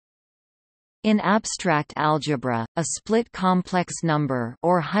In abstract algebra, a split complex number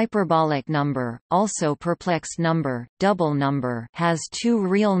or hyperbolic number, also perplex number, double number, has two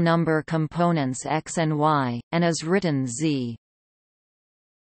real number components x and y, and is written z.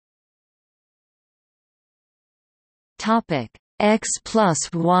 Topic: x plus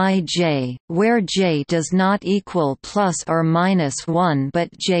yj, where j does not equal plus or minus 1 but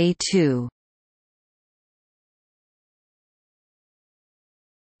j2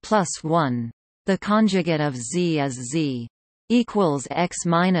 plus 1. The conjugate of z is z equals x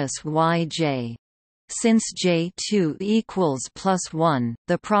minus yj. Since j2 equals plus 1,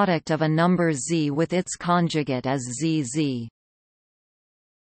 the product of a number z with its conjugate is zz.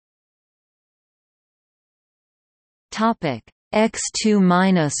 Topic: x2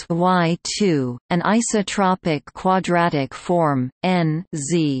 minus y2, an isotropic quadratic form, n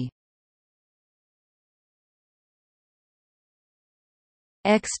z.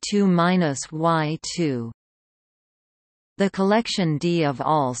 x2 minus y2. The collection D of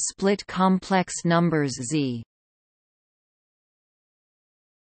all split complex numbers z.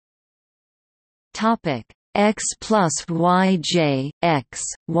 Topic: x plus yj, x,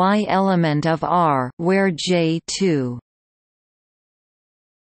 y element of R, where j2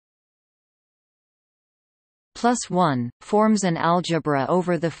 plus 1 forms an algebra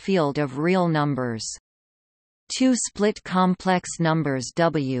over the field of real numbers. Two split complex numbers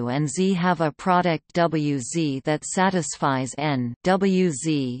w and z have a product wz that satisfies n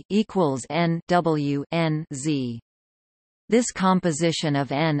wz equals n w n z. This composition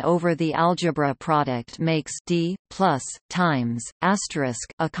of n over the algebra product makes d plus times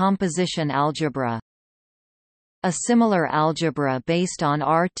asterisk a composition algebra. A similar algebra based on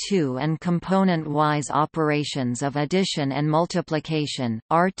R2 and component-wise operations of addition and multiplication,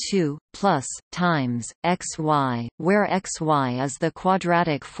 R2 plus times xy, where xy is the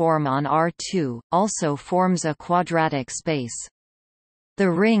quadratic form on R2, also forms a quadratic space. The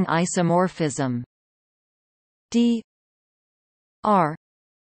ring isomorphism d R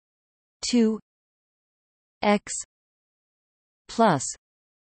 2 x plus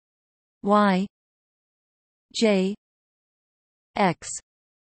y j x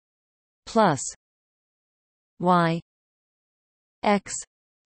plus y x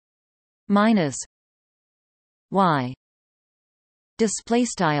minus y. Display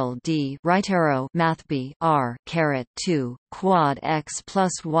style d right arrow math b r caret 2 quad x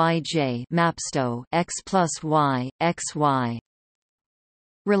plus y j mapsto x plus y x y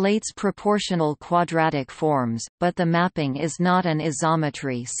relates proportional quadratic forms, but the mapping is not an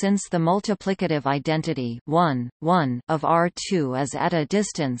isometry since the multiplicative identity 1, 1 of R2 is at a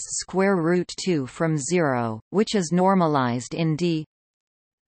distance square root 2 from 0, which is normalized in D.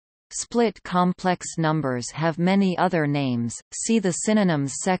 Split complex numbers have many other names, see the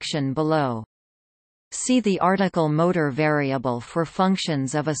synonyms section below. See the article motor variable for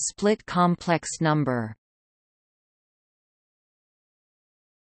functions of a split complex number.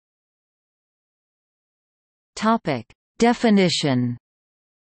 Topic: Definition.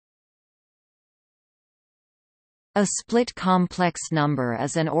 A split complex number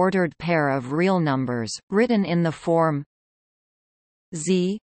is an ordered pair of real numbers, written in the form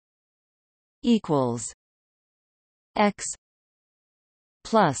z equals x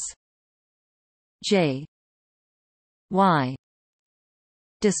plus j y.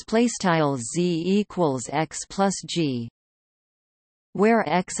 Display style z equals x plus g, where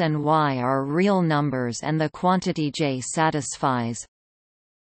x and y are real numbers and the quantity j satisfies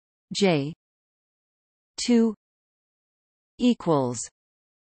j 2 equals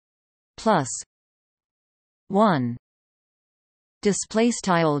plus 1. Display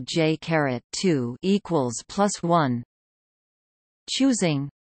style j caret 2 equals plus 1. Choosing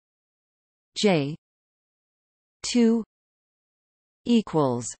j 2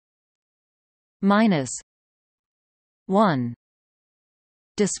 equals minus 1.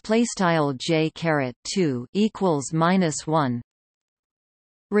 Display style j caret 2 equals minus 1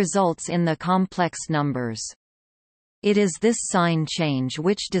 results in the complex numbers. It is this sign change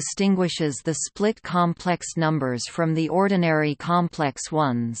which distinguishes the split complex numbers from the ordinary complex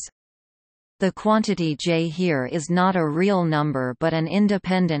ones. The quantity j here is not a real number but an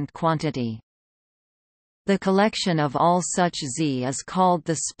independent quantity. The collection of all such z is called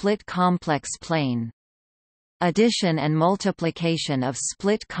the split complex plane. Addition and multiplication of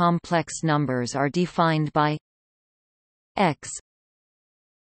split complex numbers are defined by x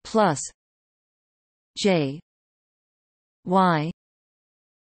plus j y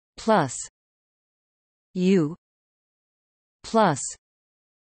plus u plus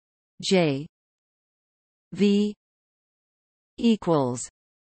j v equals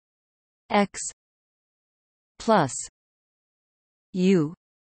x plus u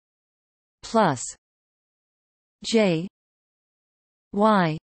plus j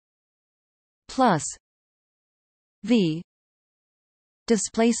y plus v.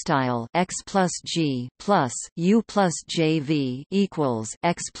 Display style x plus g plus u plus j v equals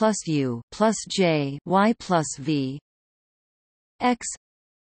x plus u plus j y plus v. X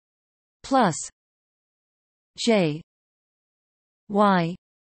plus j y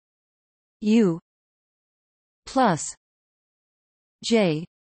u plus j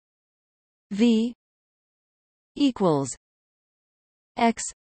v equals x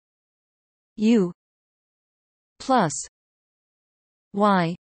u plus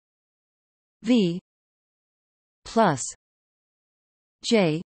y v plus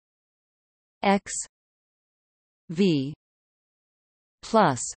j x v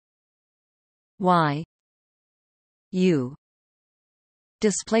plus y u.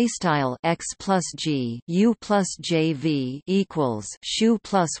 Display style x plus g u plus j v equals shu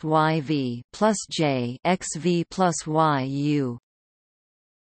plus y v plus j x v plus y u.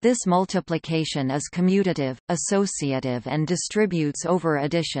 This multiplication is commutative, associative, and distributes over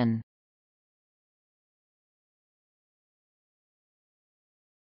addition.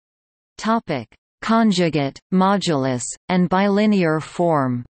 Topic: Conjugate, modulus, and bilinear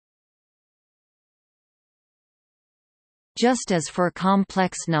form. Just as for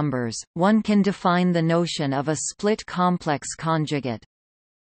complex numbers, one can define the notion of a split complex conjugate.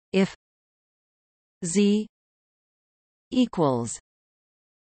 If z equals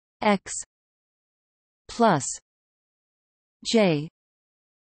x plus j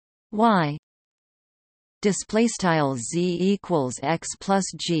y, display style z equals x plus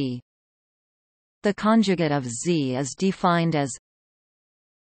g, the conjugate of z is defined as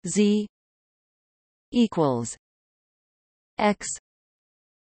z equals x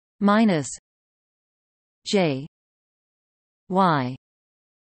minus j y.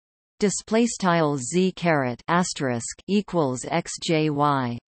 Display style z caret asterisk equals x j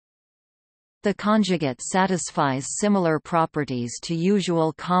y. The conjugate satisfies similar properties to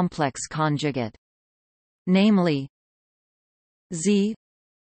usual complex conjugate, namely z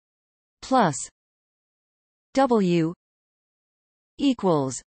plus w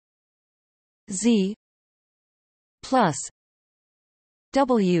equals z plus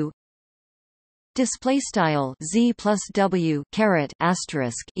w. Display style z plus w caret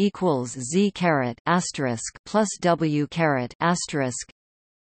asterisk equals z caret asterisk plus w caret asterisk.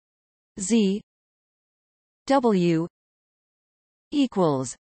 Z w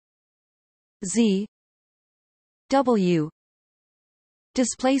equals z w.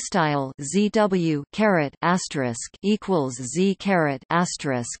 Display style zw caret asterisk equals z caret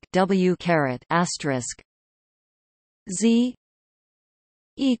asterisk w caret asterisk. Z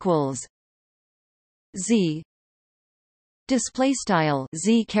equals z. Display style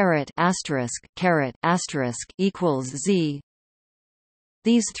z caret asterisk equals z.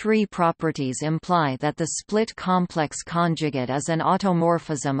 These three properties imply that the split complex conjugate is an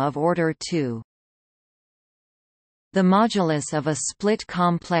automorphism of order 2. The modulus of a split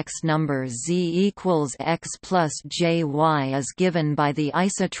complex number z equals x plus jy is given by the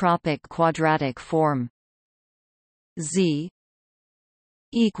isotropic quadratic form z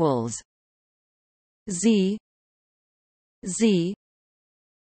equals z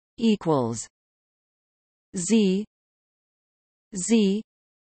equals z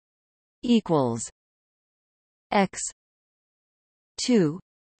equals x 2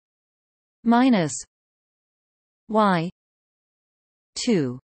 minus y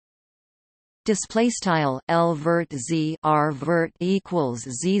 2. Display style L vert z R vert equals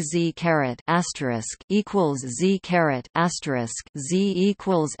z caret asterisk equals z caret asterisk z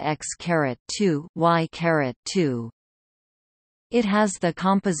equals x caret 2 y caret 2. It has the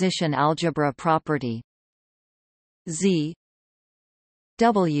composition algebra property z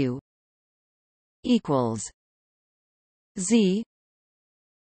w equals z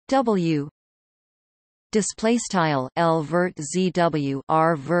w. Display style L vert zw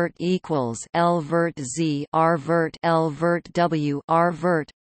R vert equals L vert z R vert L vert w R vert.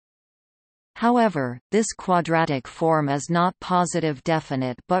 However, this quadratic form is not positive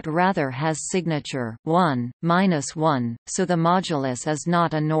definite but rather has signature 1, -1, so the modulus is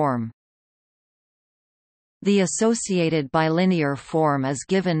not a norm. The associated bilinear form is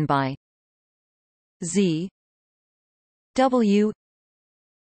given by z w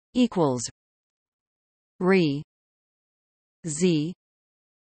equals re z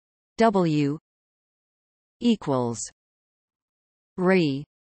w equals re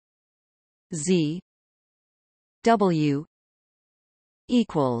z w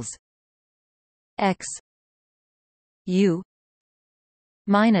equals x u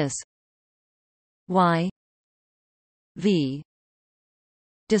minus y v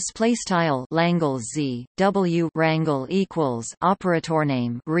display style Langle Z W wrangle equals operator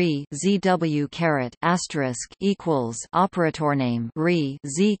name re ZW caret asterisk equals operator name re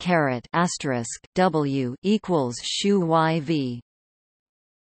Z caret asterisk W equals shoe YV,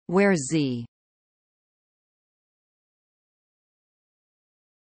 where Z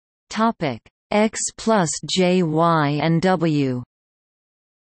topic x plus JY and W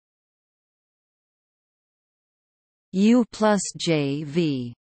U plus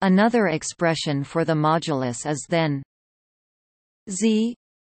JV. Another expression for the modulus is then Z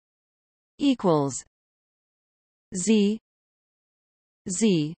equals Z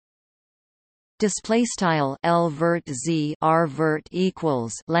Z display style L vert Z R vert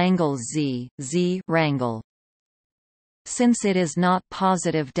equals Langle Z Z wrangle. Since it is not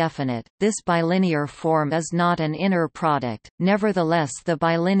positive definite, this bilinear form is not an inner product. Nevertheless, the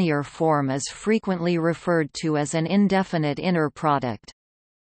bilinear form is frequently referred to as an indefinite inner product.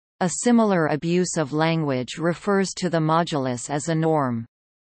 A similar abuse of language refers to the modulus as a norm.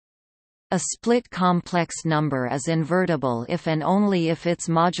 A split complex number is invertible if and only if its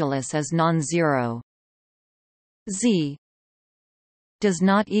modulus is non-zero. Z does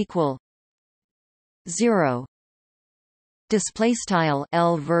not equal 0. Display style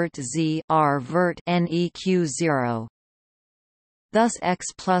L vert Z R vert neq 0. Thus x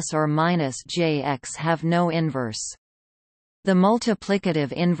plus or minus jx have no inverse. The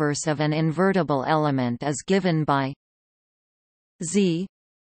multiplicative inverse of an invertible element is given by Z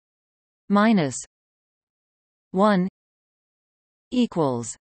minus 1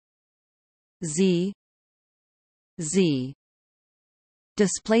 equals Z Z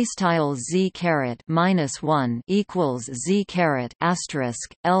display style Z caret minus 1 equals Z caret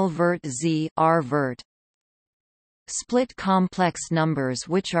asterisk L vert Z R vert. Split complex numbers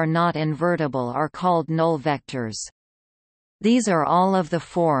which are not invertible are called null vectors. These are all of the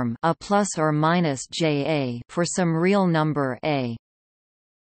form a plus or minus ja for some real number a.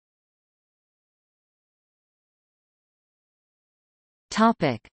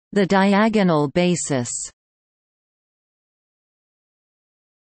 Topic: the diagonal basis.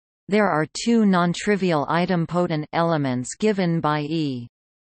 There are two non-trivial idempotent elements given by E.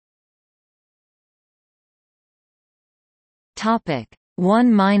 Topic: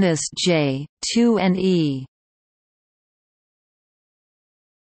 1 minus j, 2 and E.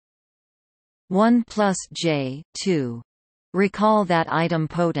 1 plus j, 2. Recall that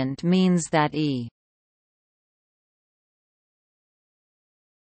idempotent means that E.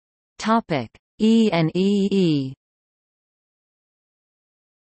 Topic: E and EE.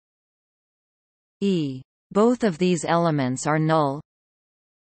 E. Both of these elements are null.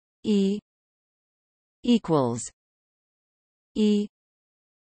 E equals E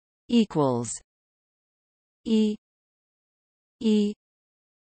equals E E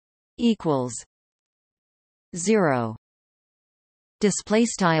equals 0. Display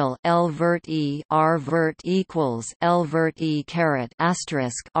style L vert E R vert equals L vert E caret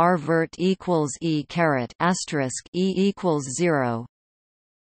asterisk R vert equals E caret asterisk E equals 0.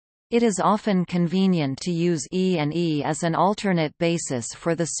 It is often convenient to use E and E as an alternate basis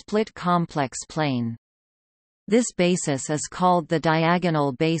for the split complex plane. This basis is called the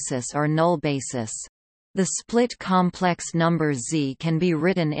diagonal basis or null basis. The split complex number Z can be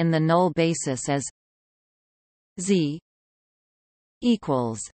written in the null basis as Z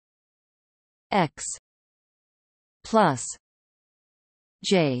equals X plus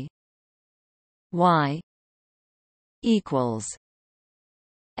J Y equals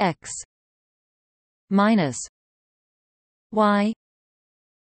X minus Y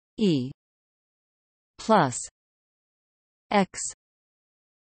E plus X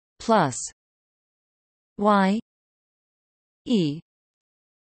plus Y E.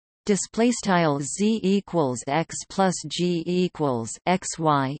 Display style Z equals X plus G equals X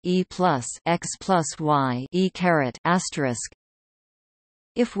Y E plus X plus Y E caret asterisk.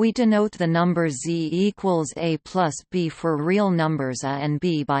 If we denote the number Z equals A plus B for real numbers A and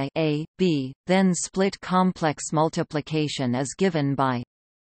B by A, B, then split complex multiplication is given by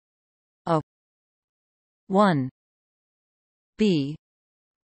A 1 B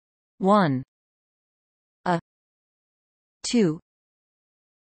 1 A 2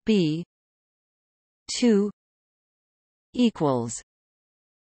 B 2 equals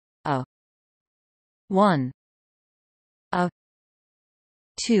A 1 A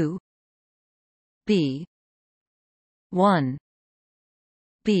 2 B 1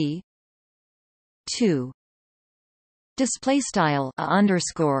 B 2 Display style a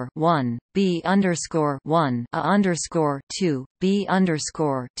underscore 1 b underscore 1 a underscore 2 b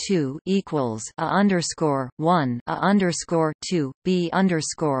underscore 2 equals a underscore 1 a underscore 2 b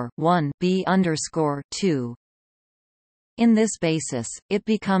underscore 1 b underscore 2. In this basis, it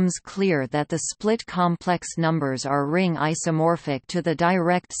becomes clear that the split complex numbers are ring isomorphic to the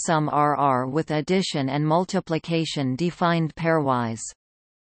direct sum RR with addition and multiplication defined pairwise.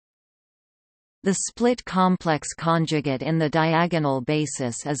 The split complex conjugate in the diagonal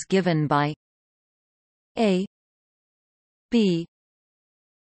basis is given by a b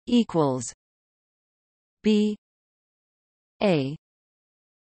equals b a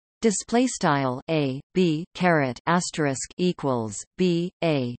display style a b caret asterisk equals b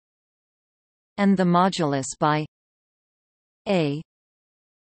a, and the modulus by a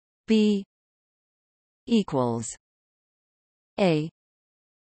b equals a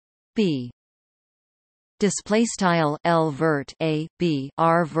b. Display style L vert a b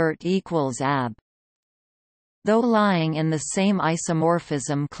R vert equals ab. Though lying in the same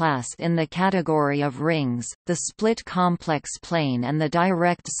isomorphism class in the category of rings, the split complex plane and the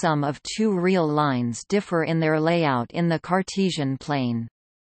direct sum of two real lines differ in their layout in the Cartesian plane.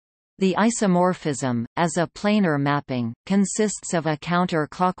 The isomorphism, as a planar mapping, consists of a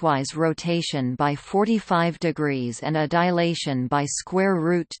counter-clockwise rotation by 45 degrees and a dilation by square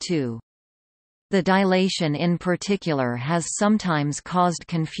root 2. The dilation in particular has sometimes caused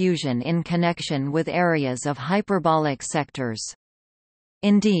confusion in connection with areas of hyperbolic sectors.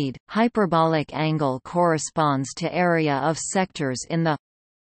 Indeed, hyperbolic angle corresponds to area of sectors in the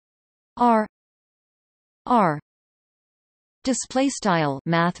R display style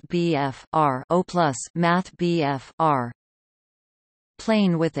math BF R O plus math BF R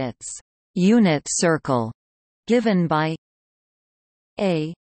plane with its unit circle given by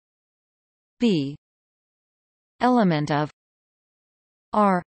a b element of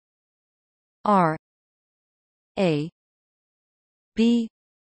R a b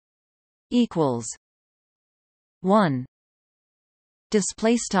equals 1.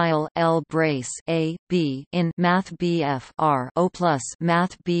 Display style L brace a b in math BF R O plus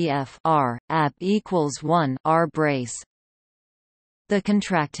math BF R ab equals 1 R brace. The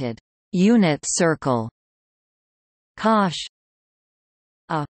contracted unit circle cosh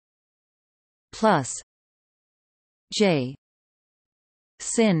a plus j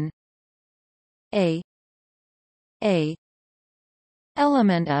sin a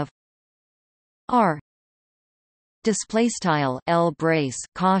element of R display style L brace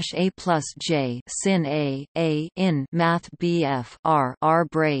cosh a plus j sin a in math BF R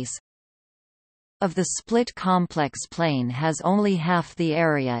brace of the split complex plane has only half the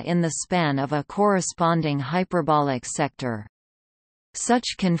area in the span of a corresponding hyperbolic sector.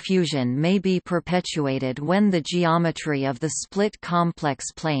 Such confusion may be perpetuated when the geometry of the split complex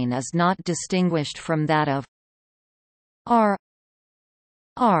plane is not distinguished from that of R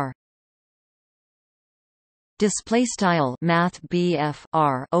display style math BF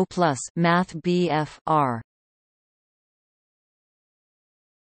R O plus math BF R.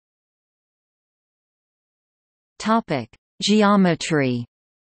 Topic: Geometry.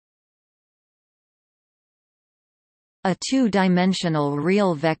 A two-dimensional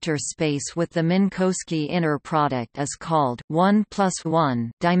real vector space with the Minkowski inner product is called 1 plus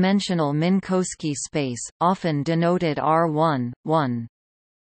 1 dimensional Minkowski space, often denoted R1, 1.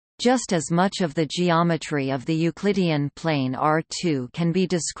 Just as much of the geometry of the Euclidean plane R2 can be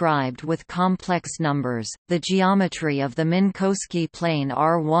described with complex numbers, the geometry of the Minkowski plane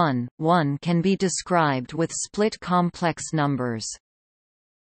R1, 1 can be described with split complex numbers.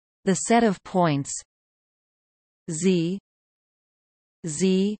 The set of points z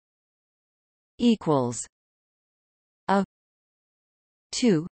equals a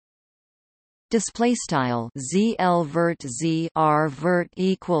 2 display style z L vert z R vert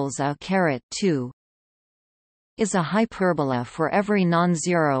equals a caret 2 is a hyperbola for every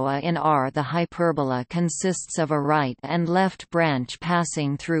non-zero a in R. The hyperbola consists of a right and left branch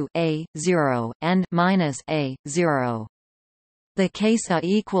passing through a 0 and minus a 0. The case a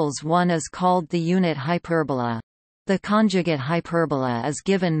equals 1 is called the unit hyperbola. The conjugate hyperbola is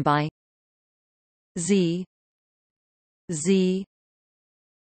given by z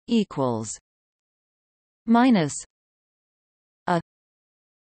equals minus a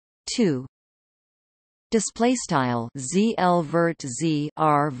 2 display style z L vert z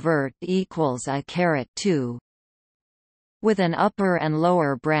R vert equals a caret 2 with an upper and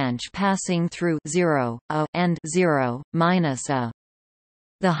lower branch passing through 0 a and 0 minus a.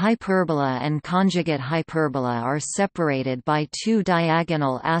 The hyperbola and conjugate hyperbola are separated by two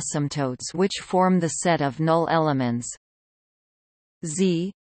diagonal asymptotes which form the set of null elements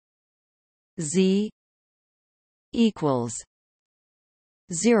z equals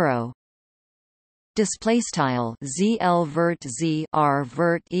 0. Display style zl vert z r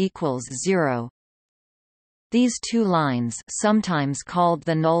vert equals 0. These two lines, sometimes called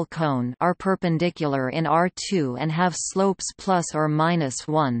the null cone, are perpendicular in R2 and have slopes plus or minus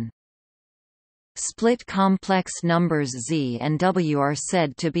 1. Split complex numbers z and w are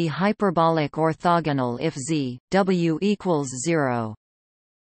said to be hyperbolic orthogonal if z, w equals 0.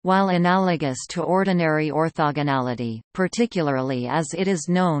 While analogous to ordinary orthogonality, particularly as it is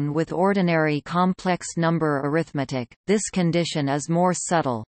known with ordinary complex number arithmetic, this condition is more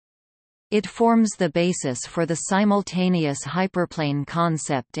subtle. It forms the basis for the simultaneous hyperplane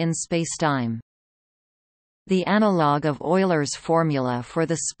concept in spacetime. The analog of Euler's formula for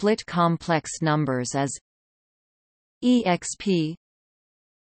the split complex numbers is exp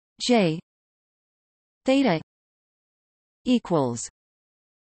j theta equals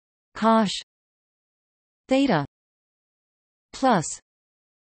cosh theta plus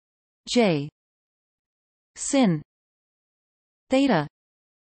j sin theta.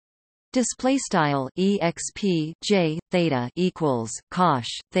 Display style exp j theta equals cosh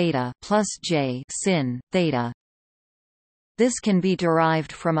theta plus j sin theta. This can be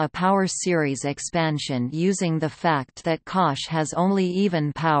derived from a power series expansion using the fact that cosh has only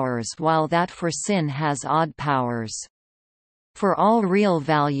even powers while that for sin has odd powers. For all real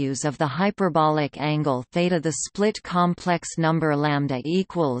values of the hyperbolic angle theta, the split complex number lambda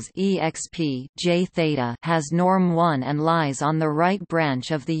equals exp j theta has norm 1 and lies on the right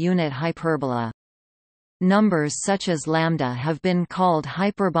branch of the unit hyperbola. Numbers such as lambda have been called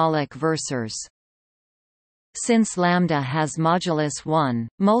hyperbolic versors. Since lambda has modulus 1,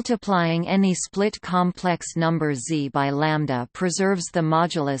 multiplying any split complex number z by lambda preserves the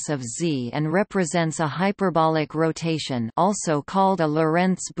modulus of z and represents a hyperbolic rotation, also called a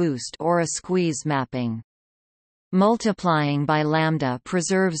Lorentz boost or a squeeze mapping. Multiplying by lambda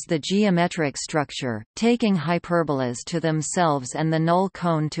preserves the geometric structure, taking hyperbolas to themselves and the null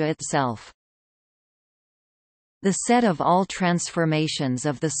cone to itself. The set of all transformations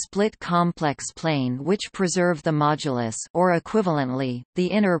of the split complex plane which preserve the modulus or equivalently, the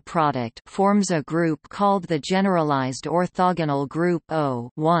inner product forms a group called the generalized orthogonal group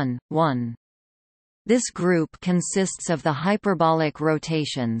O(1,1). This group consists of the hyperbolic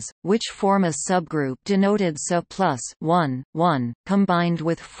rotations, which form a subgroup denoted SA plus 1, 1, combined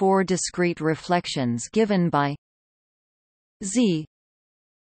with 4 discrete reflections given by z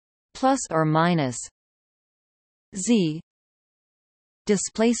plus or minus z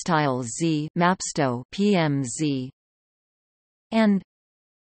display style z mapsto pmz and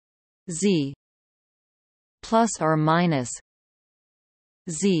z plus or minus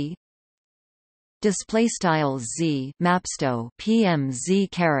z display style z mapsto pmz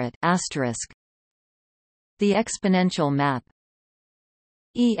caret asterisk. The exponential map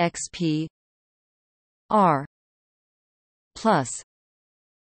exp r plus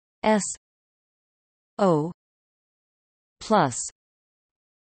s o plus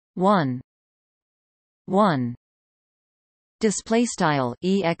 1 1 display style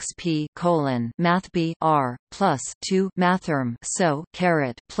exp mathb r plus 2 mathrm so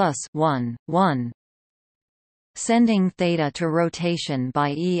caret plus 1 1 sending theta to rotation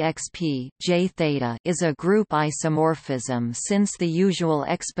by exp j theta is a group isomorphism since the usual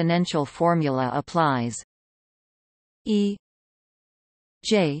exponential formula applies. E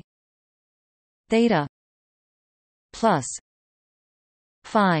j theta plus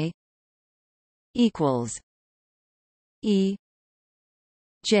phi equals E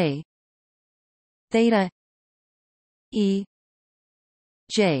j theta E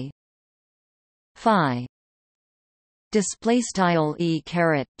j phi. Display style E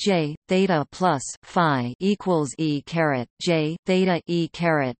caret j theta plus phi equals E caret j theta E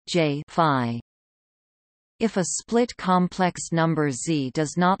caret j phi. If a split complex number z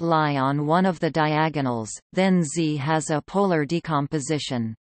does not lie on one of the diagonals, then z has a polar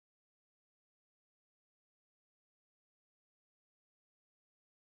decomposition.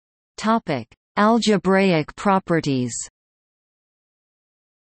 Topic: Algebraic properties.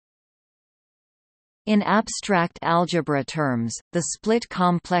 In abstract algebra terms, the split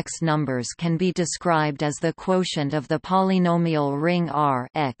complex numbers can be described as the quotient of the polynomial ring R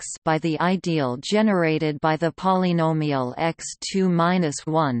x by the ideal generated by the polynomial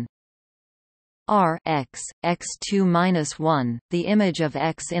x2-1 R x, x2-1. The image of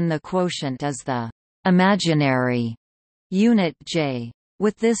x in the quotient is the imaginary unit j.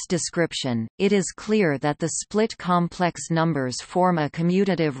 With this description, it is clear that the split complex numbers form a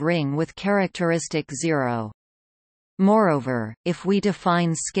commutative ring with characteristic 0. Moreover, if we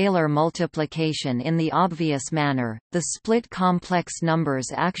define scalar multiplication in the obvious manner, the split complex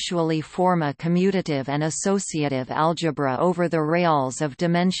numbers actually form a commutative and associative algebra over the reals of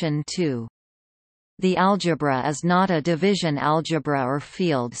dimension 2. The algebra is not a division algebra or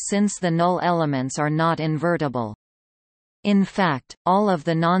field since the null elements are not invertible. In fact, all of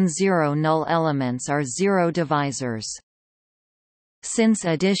the non-zero null elements are zero divisors. Since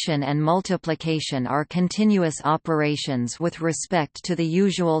addition and multiplication are continuous operations with respect to the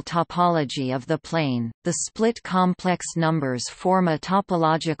usual topology of the plane, the split complex numbers form a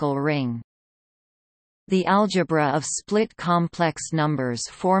topological ring. The algebra of split complex numbers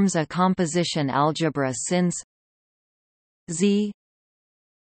forms a composition algebra since Z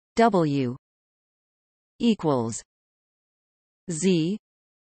W equals Z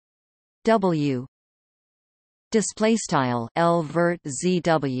W display style L vert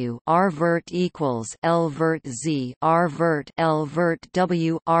ZW R vert equals L vert Z R vert L vert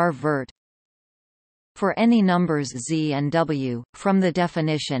W R vert. For any numbers Z and W, from the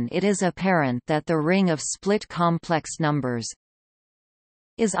definition it is apparent that the ring of split complex numbers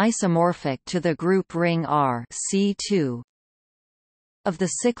is isomorphic to the group ring R C2 of the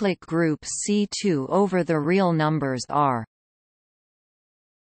cyclic group C2 over the real numbers R.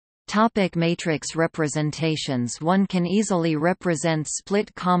 Topic: matrix representations. One can easily represent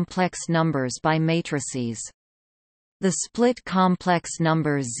split complex numbers by matrices. The split complex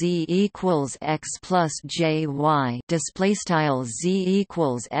number Z equals X plus J Y display style Z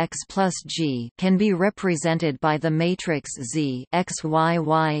equals X plus G can be represented by the matrix Z X Y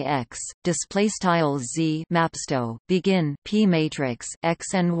Y X display style Z mapsto begin P matrix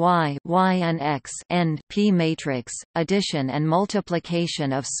X and Y Y and X end P matrix. Addition and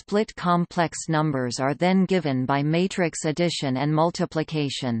multiplication of split complex numbers are then given by matrix addition and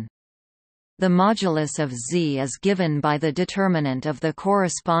multiplication. The modulus of Z is given by the determinant of the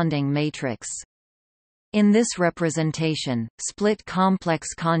corresponding matrix. In this representation, split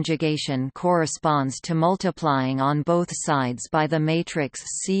complex conjugation corresponds to multiplying on both sides by the matrix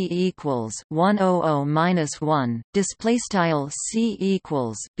C equals 100-1. Display style C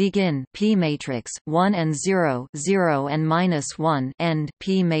equals begin P matrix 1 and 0, 0 and -1 end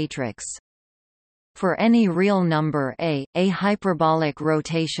P matrix. For any real number a hyperbolic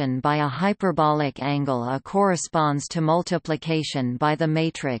rotation by a hyperbolic angle A corresponds to multiplication by the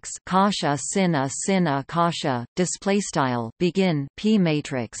matrix cosh A sin A cosh A. Display style begin P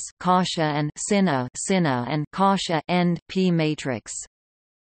matrix cosh A and sin A and cosh A end P matrix.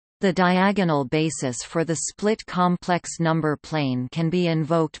 The diagonal basis for the split complex number plane can be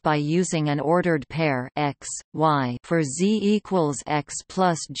invoked by using an ordered pair x, y for z equals x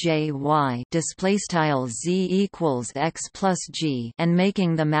plus j y displaystyle z equals x plus g and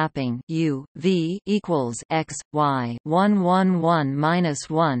making the mapping u v equals x y 1 1 1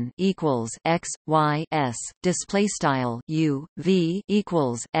 minus 1 equals x y s displaystyle u v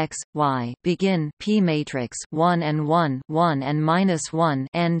equals x y begin P matrix 1 and 1 1 and minus 1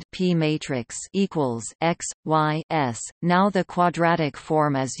 end P matrix equals x y s. Now the quadratic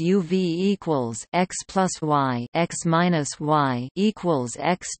form is u v equals x plus y x minus y equals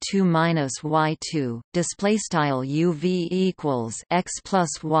x2 minus y2. Display style u v equals x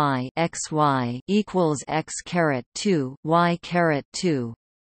plus y x y equals x caret 2 y caret 2.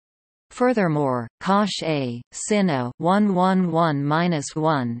 Furthermore, cosh A, sin A 1 1 1 minus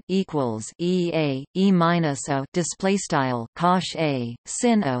 1 equals E A, E minus A displaystyle cosh A,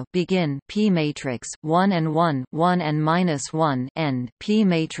 sin A begin P matrix 1 and 1 1 and minus 1 end P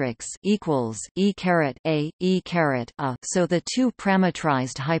matrix equals E caret A, E caret A. So the two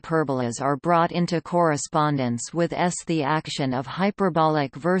parametrized hyperbolas are brought into correspondence with S. The action of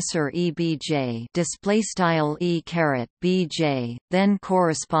hyperbolic versor EBJ displaystyle E caret BJ then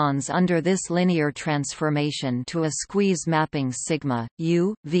corresponds under this linear transformation to a squeeze mapping sigma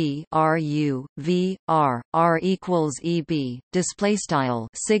u v r u v r r equals eb displaystyle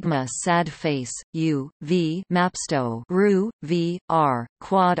sigma sad face u v mapsto ru v r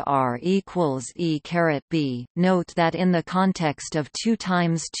quad r equals e caret b. Note that in the context of 2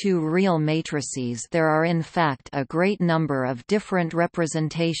 times 2 real matrices there are in fact a great number of different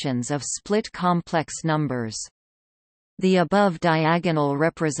representations of split complex numbers. The above diagonal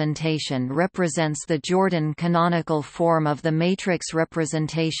representation represents the Jordan canonical form of the matrix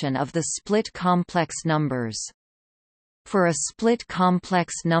representation of the split complex numbers. For a split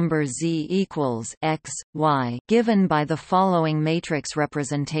complex number Z equals x, y, given by the following matrix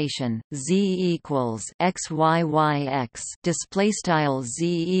representation: Z equals x y y x. Display style Z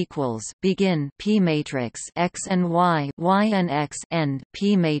equals begin P matrix x and y and x end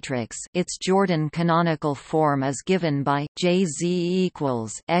P matrix. Its Jordan canonical form is given by J Z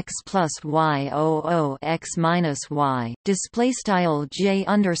equals x plus y x minus y. Display style J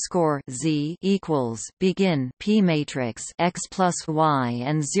underscore Z equals begin P matrix x plus y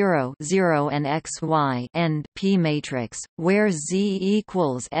and 0 and x y end P matrix, where Z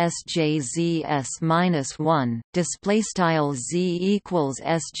equals SJ S minus 1. Display style Z equals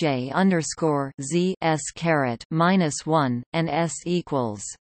SJ underscore Z S caret minus 1 and S equals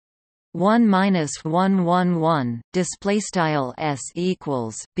 1 minus 1 1 1. Display style S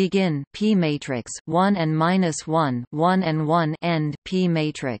equals begin P matrix 1 and minus 1 1 and 1 end P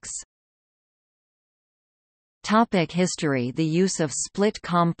matrix. History. The use of split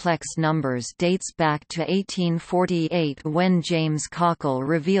complex numbers dates back to 1848 when James Cockle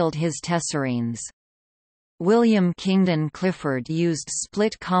revealed his tessarines. William Kingdon Clifford used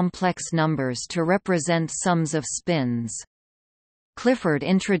split complex numbers to represent sums of spins. Clifford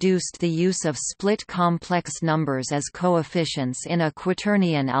introduced the use of split complex numbers as coefficients in a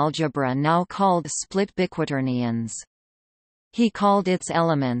quaternion algebra now called split biquaternions. He called its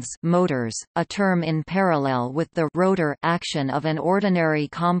elements motors, a term in parallel with the rotor action of an ordinary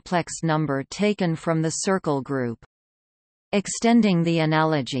complex number taken from the circle group. Extending the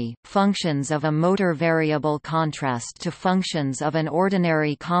analogy, functions of a motor variable contrast to functions of an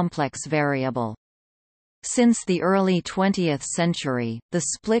ordinary complex variable. Since the early 20th century, the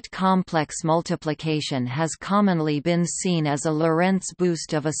split complex multiplication has commonly been seen as a Lorentz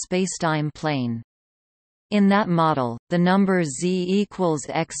boost of a spacetime plane. In that model, the number Z equals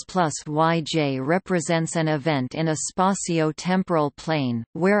x plus yj represents an event in a spatio-temporal plane,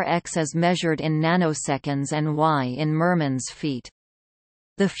 where x is measured in nanoseconds and y in Mermans feet.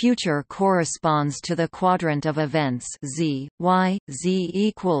 The future corresponds to the quadrant of events z, y, z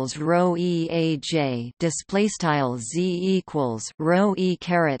equals rho e a j. Display style z equals rho e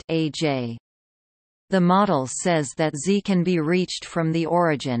caret a j. The model says that Z can be reached from the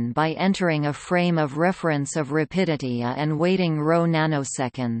origin by entering a frame of reference of rapidity A and waiting ρ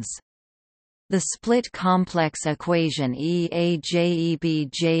nanoseconds. The split complex equation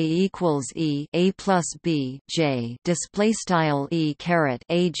EAJEBJ equals E A plus B J display style E caret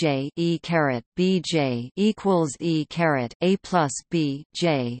AJ E caret BJ equals E caret A plus B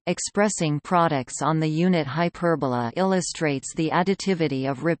J, expressing products on the unit hyperbola, illustrates the additivity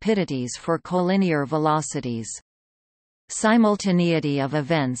of rapidities for collinear velocities. Simultaneity of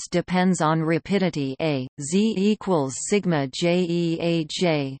events depends on rapidity A. Z equals sigma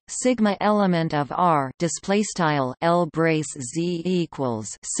JEAJ, sigma element of R. Display style L brace Z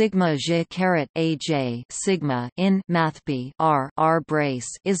equals sigma J caret AJ, sigma in mathb R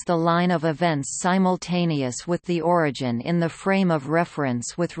brace is the line of events simultaneous with the origin in the frame of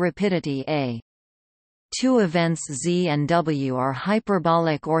reference with rapidity A. Two events Z and W are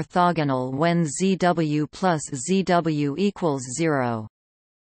hyperbolic orthogonal when ZW plus ZW equals 0.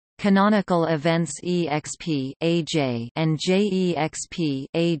 Canonical events exp AJ and JEXP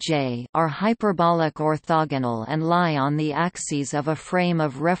AJ are hyperbolic orthogonal and lie on the axes of a frame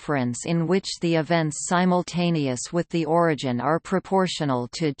of reference in which the events simultaneous with the origin are proportional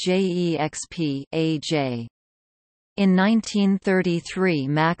to JEXP AJ. In 1933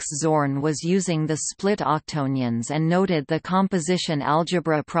 Max Zorn was using the split octonions and noted the composition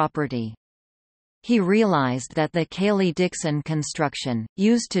algebra property. He realized that the Cayley-Dickson construction,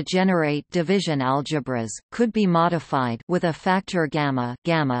 used to generate division algebras, could be modified with a factor gamma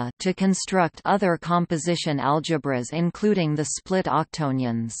to construct other composition algebras including the split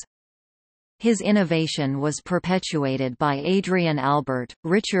octonions. His innovation was perpetuated by Adrian Albert,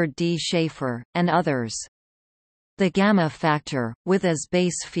 Richard D. Schaefer, and others. The gamma factor, with as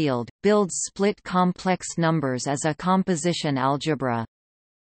base field, builds split complex numbers as a composition algebra.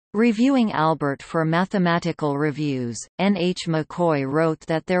 Reviewing Albert for mathematical reviews, N. H. McCoy wrote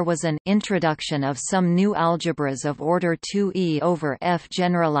that there was an introduction of some new algebras of order 2e over F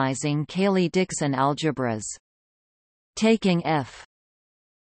generalizing Cayley-Dickson algebras. Taking F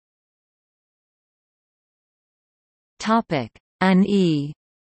an E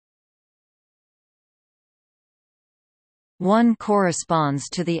 1 corresponds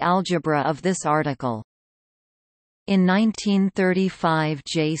to the algebra of this article. In 1935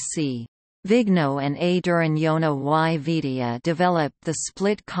 J.C. Vigno and A. Duranyona y Vidia developed the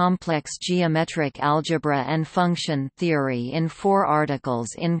split complex geometric algebra and function theory in 4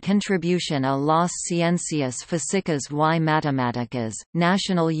 articles in Contribution a las Ciencias Físicas y Matemáticas,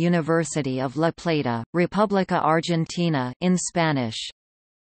 National University of La Plata, República Argentina in Spanish.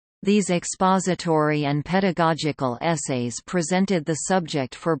 These expository and pedagogical essays presented the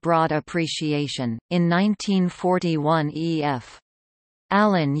subject for broad appreciation. In 1941, E.F.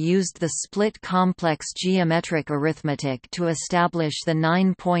 Allen used the split complex geometric arithmetic to establish the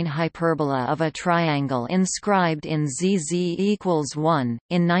 9-point hyperbola of a triangle inscribed in ZZ equals 1.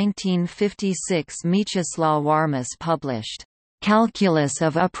 In 1956, Mieczysław Warmus published Calculus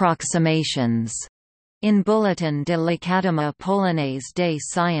of Approximations in Bulletin de l'Académie Polonaise des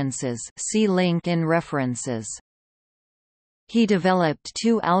Sciences. See link in references. He developed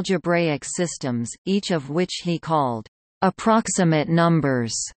 2 algebraic systems, each of which he called approximate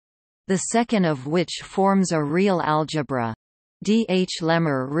numbers, the second of which forms a real algebra. D. H.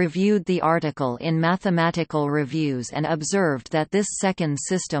 Lemmer reviewed the article in Mathematical Reviews and observed that this second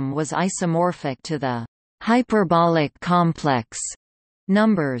system was isomorphic to the hyperbolic complex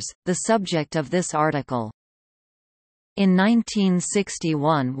numbers, the subject of this article. In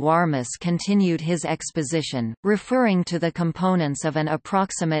 1961, Warmus continued his exposition, referring to the components of an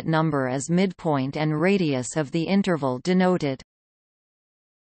approximate number as midpoint and radius of the interval denoted.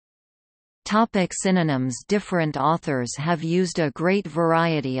 Topic: synonyms. Different authors have used a great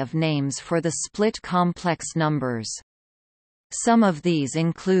variety of names for the split complex numbers. Some of these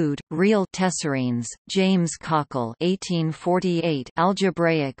include real tessarines, James Cockle 1848,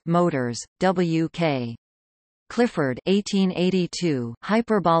 algebraic motors, W.K. Clifford 1882,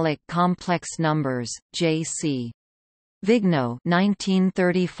 hyperbolic complex numbers, J.C. Vigno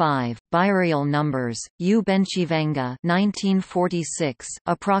 1935, bireal numbers, U. Benchivenga 1946,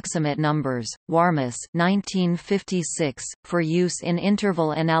 approximate numbers, Warmus 1956, for use in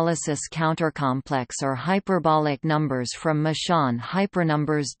interval analysis countercomplex or hyperbolic numbers from Mashon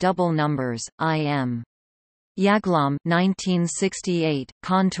hypernumbers double numbers, I.M. Yaglom 1968,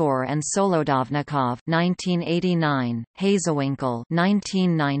 Kontor and Solodovnikov 1989, Hazewinkel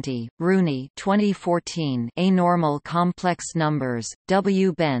 1990, Rooney 2014, Anormal complex numbers,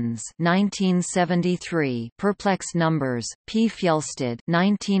 W. Benz 1973, Perplex numbers, P. Fjellstad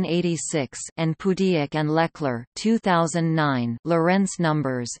 1986, and Pudiak and Lechler 2009, Lorentz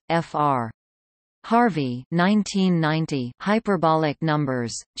numbers, Fr. Harvey 1990, hyperbolic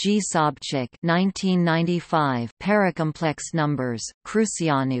numbers, G. Sobchak 1995, paracomplex numbers,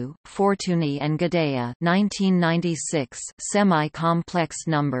 Crucianu, Fortuny and Gadea 1996, semi-complex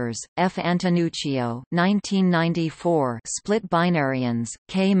numbers, F. Antonuccio 1994, split binarians,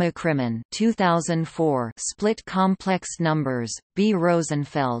 K. McCrimmon 2004, split complex numbers, B.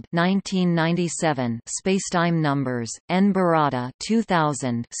 Rosenfeld 1997, spacetime numbers, N. Barada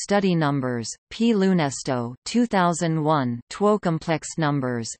 2000, study numbers, P. Lunesto 2001, twocomplex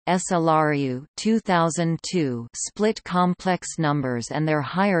numbers, S. Ilariu 2002, split complex numbers and their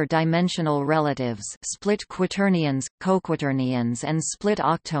higher dimensional relatives, split quaternions, coquaternions and split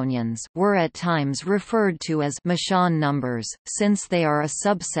octonions, were at times referred to as Mashon numbers, since they are a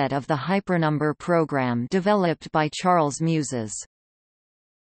subset of the hypernumber program developed by Charles Muses.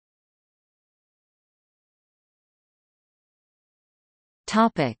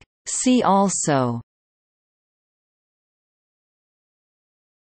 See also: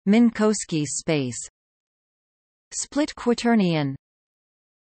 Minkowski space, split quaternion,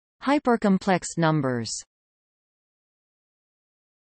 hypercomplex numbers.